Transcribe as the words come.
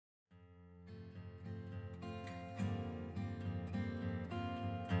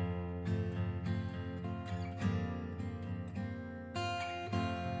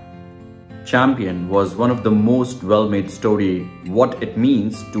Champion was one of the most well-made story what it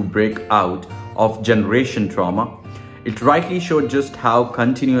means to break out of generation trauma. It rightly showed just how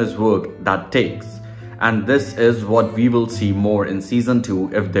continuous work that takes, and this is what we will see more in season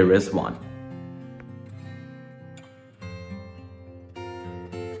 2 if there is one.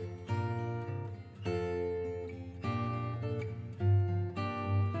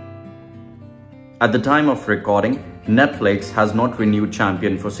 At the time of recording, Netflix has not renewed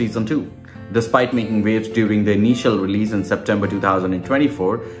Champion for season 2. Despite making waves during the initial release in September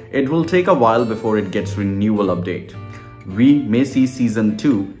 2024, it will take a while before it gets renewal update. We may see season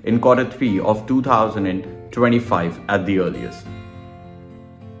 2 in Q3 of 2025 at the earliest.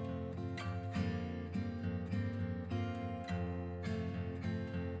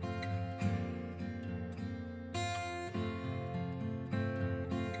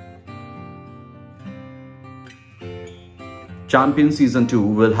 Champion Season 2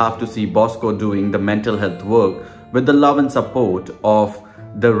 will have to see Bosco doing the mental health work with the love and support of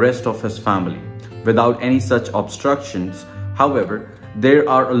the rest of his family, without any such obstructions. However, there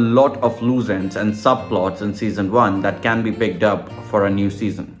are a lot of loose ends and subplots in Season 1 that can be picked up for a new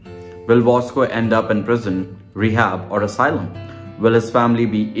season. Will Bosco end up in prison, rehab or asylum? Will his family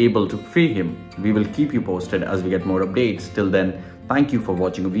be able to free him? We will keep you posted as we get more updates. Till then, thank you for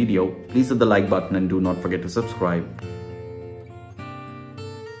watching a video. Please hit the like button and do not forget to subscribe.